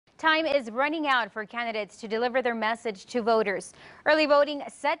Time is running out for candidates to deliver their message to voters. Early voting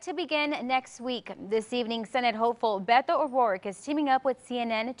set to begin next week. This evening, Senate hopeful Beto O'Rourke is teaming up with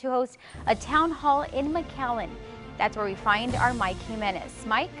CNN to host a town hall in McAllen. That's where we find our Mike Jimenez.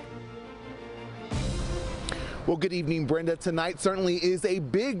 Mike? Well, good evening, Brenda. Tonight certainly is a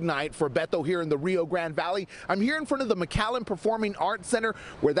big night for Beto here in the Rio Grande Valley. I'm here in front of the McAllen Performing Arts Center,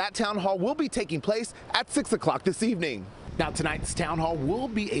 where that town hall will be taking place at 6 o'clock this evening. Now, tonight's town hall will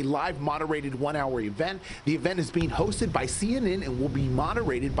be a live moderated 1-hour event. The event is being hosted by CNN and will be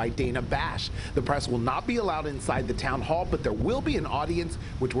moderated by Dana Bash. The press will not be allowed inside the town hall, but there will be an audience,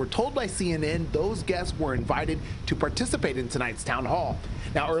 which we're told by CNN those guests were invited to participate in tonight's town hall.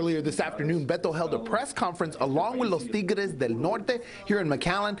 Now, earlier this afternoon, Beto held a press conference along with Los Tigres del Norte here in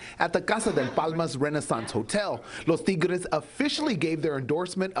McAllen at the Casa del Palmas Renaissance Hotel. Los Tigres officially gave their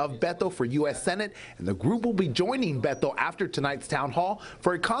endorsement of Beto for U.S. Senate, and the group will be joining Beto after tonight's town hall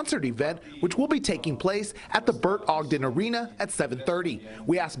for a concert event, which will be taking place at the Bert Ogden Arena at 7:30.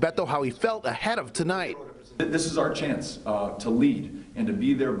 We asked Beto how he felt ahead of tonight. This is our chance to lead and to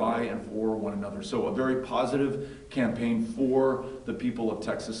be there by and for one another. So a very positive campaign for the people of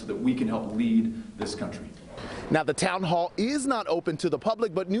Texas so that we can help lead this country. Now, the town hall is not open to the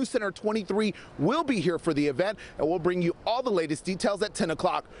public, but News Center 23 will be here for the event, and we'll bring you all the latest details at 10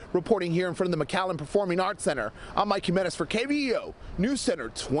 o'clock. Reporting here in front of the McAllen Performing Arts Center, I'm Mike Jimenez for KVEO News Center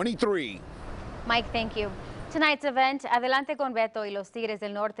 23. Mike, thank you. Tonight's event, Adelante con Beto y Los Tigres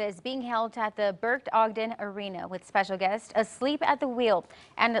del Norte, is being held at the Bert Ogden Arena with special guests Asleep at the Wheel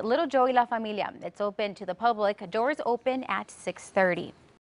and Little Joey La Familia. It's open to the public. Doors open at 6:30.